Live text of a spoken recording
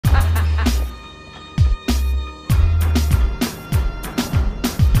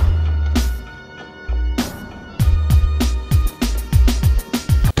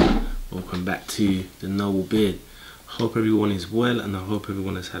to the Noble Beard. Hope everyone is well, and I hope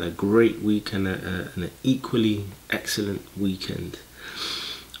everyone has had a great week and an equally excellent weekend.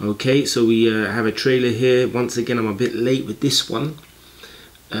 Okay, so we have a trailer here. Once again, I'm a bit late with this one.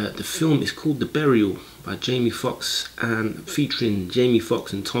 The film is called The Burial by Jamie Foxx, and featuring Jamie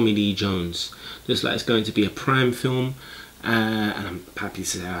Foxx and Tommy Lee Jones. Looks like it's going to be a Prime film, and I'm happy to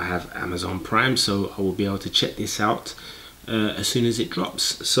say I have Amazon Prime, so I will be able to check this out as soon as it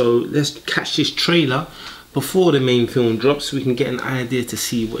drops. So let's catch this trailer before the main film drops so we can get an idea to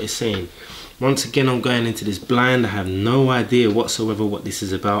see what it's saying. Once again, I'm going into this blind. I have no idea whatsoever what this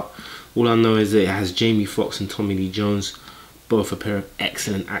is about. All I know is that it has Jamie Foxx and Tommy Lee Jones, both a pair of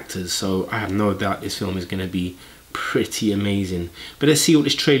excellent actors, so I have no doubt this film is going to be pretty amazing. But let's see what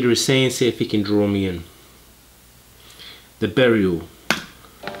this trailer is saying, see if it can draw me in. The Burial.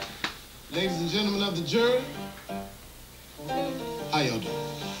 Ladies and gentlemen of the jury, how y'all doing?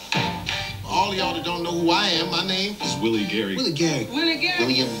 All y'all that don't know who I am, my name is Willie Gary. Willie Gary. Willie Gary.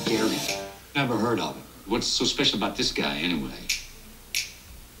 William Gary. Never heard of him. What's so special about this guy, anyway?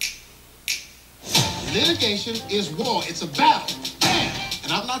 Litigation is war. It's a battle. Bam!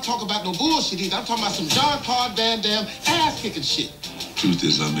 And I'm not talking about no bullshit either. I'm talking about some Jean-Claude Van Damme ass-kicking shit. Truth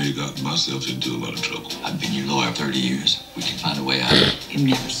is, I may have gotten myself into a lot of trouble. I've been your lawyer 30 years. We can find a way out of it. You've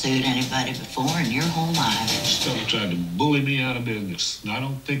never sued anybody before in your whole life. This fella tried to bully me out of business, and I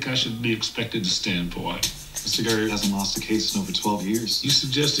don't think I should be expected to stand for it. Mr. Gary hasn't lost a case in over 12 years. You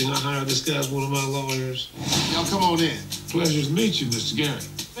suggesting I hire this guy as one of my lawyers? Y'all come on in. Pleasure to meet you, Mr. Gary.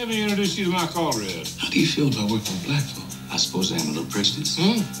 Let me introduce you to my comrade. How do you feel about working with black folk? I suppose I am a little prejudiced.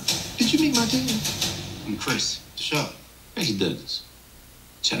 Did you meet my team? I'm Chris. Sure. He does.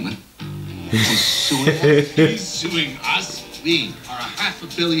 Gentlemen. He's suing us. We are a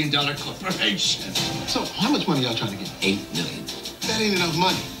 $500 million corporation. So, how much money y'all trying to get? $8 million. That ain't enough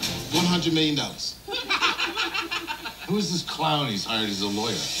money. $100 million. Who is this clown he's hired as a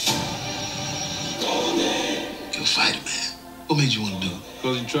lawyer? You're a fighter, man. What made you want to do it?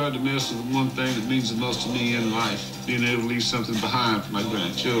 Because he tried to master the one thing that means the most to me in life, being able to leave something behind for my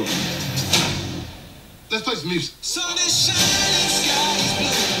grandchildren. Let's play some music.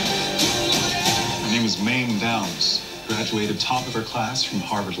 Her name was Mame Downs. Graduated top of her class from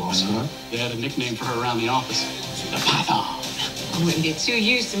Harvard Law School. They had a nickname for her around the office. The Python. I wouldn't get too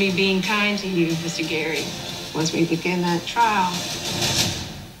used to me being kind to you, Mr. Gary. Once we begin that trial,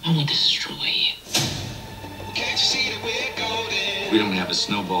 I'm gonna destroy you. Can't you see that we're golden? We don't have a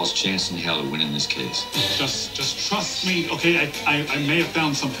snowball's chance in hell of winning this case. Just trust me, okay? I may have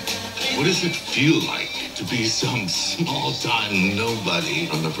found something. What does it feel like to be some small-time nobody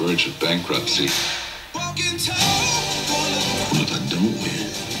on the verge of bankruptcy? What if I don't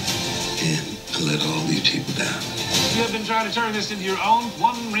win, and I let all these people down? You have been trying to turn this into your own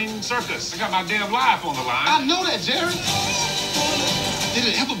one-ring circus. I got my damn life on the line. I know that, Jerry. Did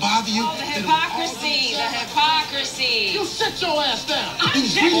it ever bother you? Oh, the hypocrisy, the hypocrisy. You sit your ass down.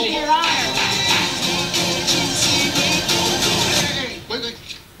 Your Honor. Hey, wait.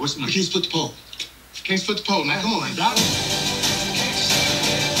 What's my... We can't split the pole. Can't split the pole. Now, come on.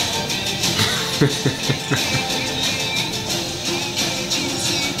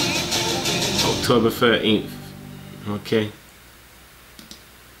 October 13th. Okay.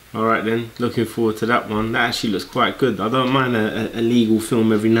 Alright then, looking forward to that one. That actually looks quite good. I don't mind a legal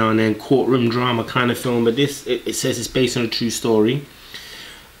film every now and then, courtroom drama kind of film, but this, it says it's based on a true story.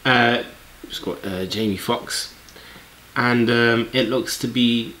 It's got Jamie Foxx, and it looks to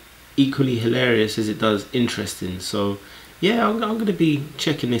be equally hilarious as it does interesting. So yeah, I'm going to be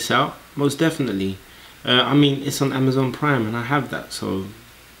checking this out, most definitely. I mean, it's on Amazon Prime and I have that, so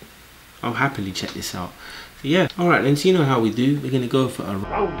I'll happily check this out. So yeah, alright then, so you know how we do. We're going to go for a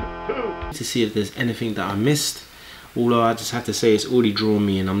round two to see if there's anything that I missed. Although I just have to say it's already drawn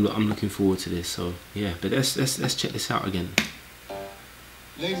me and I'm looking forward to this. So yeah, but let's check this out again.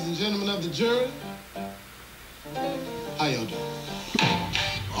 Ladies and gentlemen of the jury, how y'all doing?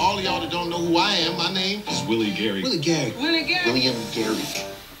 All of y'all that don't know who I am, my name is Willie Gary. Willie Gary. Willie Gary. William Gary.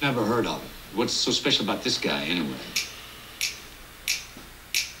 Never heard of him. What's so special about this guy, anyway?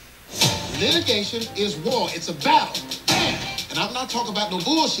 Litigation is war. It's a battle. Bam! And I'm not talking about no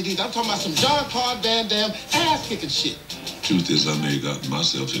bullshit either. I'm talking about some Jean-Claude Van Damme ass-kicking shit. Truth is, I may have gotten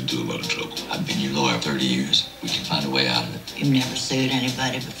myself into a lot of trouble. I've been your lawyer 30 years. We can find a way out of it. You've never sued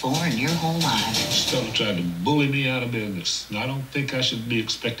anybody before in your whole life. This fella tried to bully me out of business, and I don't think I should be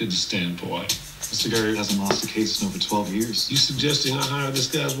expected to stand for it. Mr. Gary hasn't lost a case in over 12 years. You suggesting I hire this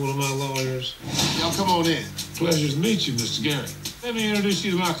guy as one of my lawyers? Y'all come on in. Pleasure to meet you, Mr. Gary. Let me introduce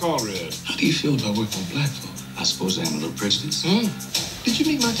you to my comrade. How do you feel about working with black folk? I suppose I am a little prejudiced. Did you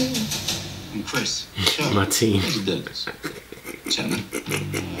meet my team? I'm Chris. My team. Who's Douglas? Chapman.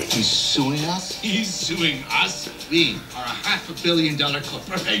 He's suing us? He's suing us. We are a $500 million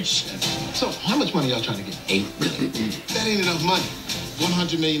corporation. So, how much money y'all trying to get? $8 million. That ain't enough money.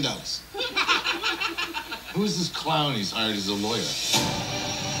 $100 million. Who's this clown he's hired as a lawyer?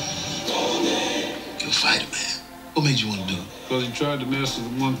 You're a fighter, man. What made you want to do it? Because he tried to mess with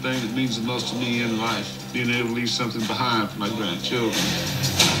the one thing that means the most to me in life, being able to leave something behind for my grandchildren.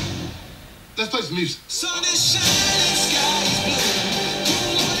 Let's play some music.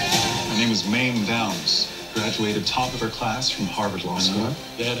 Her name is Mame Downs. Graduated top of her class from Harvard Law School.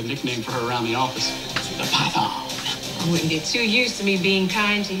 They had a nickname for her around the office. The Python. I wouldn't get too used to me being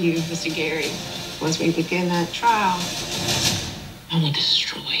kind to you, Mr. Gary. Once we begin that trial, I'm gonna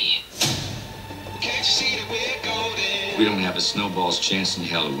destroy you. We don't have a snowball's chance in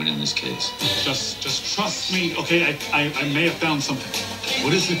hell of winning this case. Just trust me, okay? I may have found something.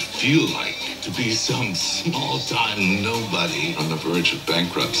 What does it feel like to be some small-time nobody on the verge of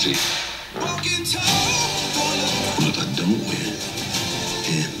bankruptcy? What if I don't win?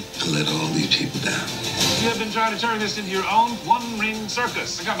 And I let all these people down. You have been trying to turn this into your own one-ring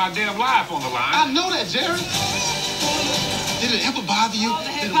circus. I got my damn life on the line. I know that, Jerry. Did it ever bother you?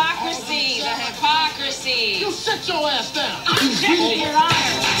 the hypocrisy, the hypocrisy. You sit your ass down. Your Honor.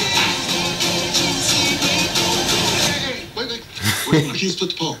 Hey, wait. I can't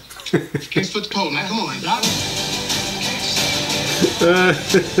split the pole. Can't split the pole. Now, come on.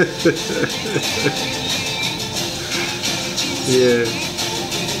 Yeah.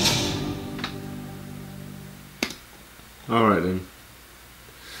 Alright then.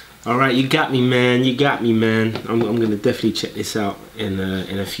 Alright, you got me, man. You got me, man. I'm gonna definitely check this out in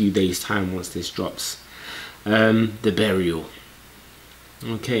a few days' time once this drops. The Burial.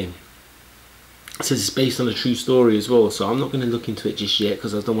 Okay. So it's based on a true story as well, so I'm not going to look into it just yet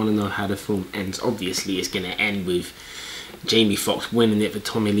because I don't want to know how the film ends. Obviously it's going to end with Jamie Foxx winning it for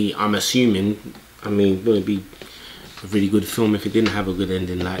Tommy Lee. I'm assuming. I mean, it would be a really good film if it didn't have a good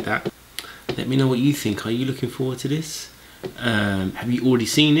ending like that. Let me know what you think. Are you looking forward to this? Have you already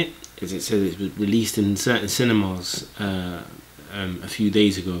seen it? As it says, it was released in certain cinemas a few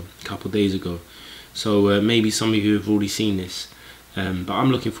days ago, a couple of days ago. So maybe some of you have already seen this. But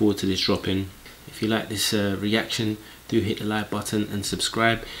I'm looking forward to this dropping. If you like this reaction, do hit the like button and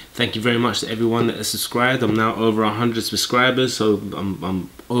subscribe. Thank you very much to everyone that has subscribed. I'm now over 100 subscribers, so I'm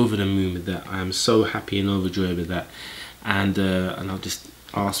over the moon with that. I am so happy and overjoyed with that. And I'll just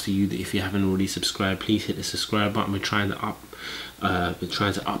ask for you that if you haven't already subscribed, please hit the subscribe button. We're trying to up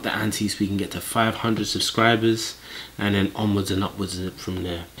the ante so we can get to 500 subscribers, and then onwards and upwards from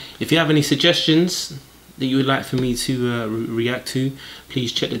there. If you have any suggestions that you would like for me to react to,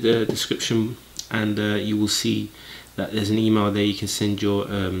 please check the description, and you will see that there's an email there. You can send your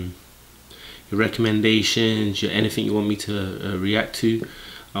recommendations, anything you want me to react to.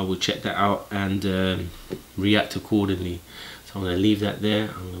 I will check that out and react accordingly. So I'm going to leave that there.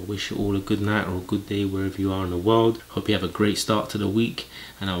 I'm going to wish you all a good night or a good day wherever you are in the world. Hope you have a great start to the week,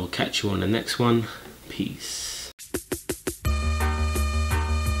 and I will catch you on the next one. Peace.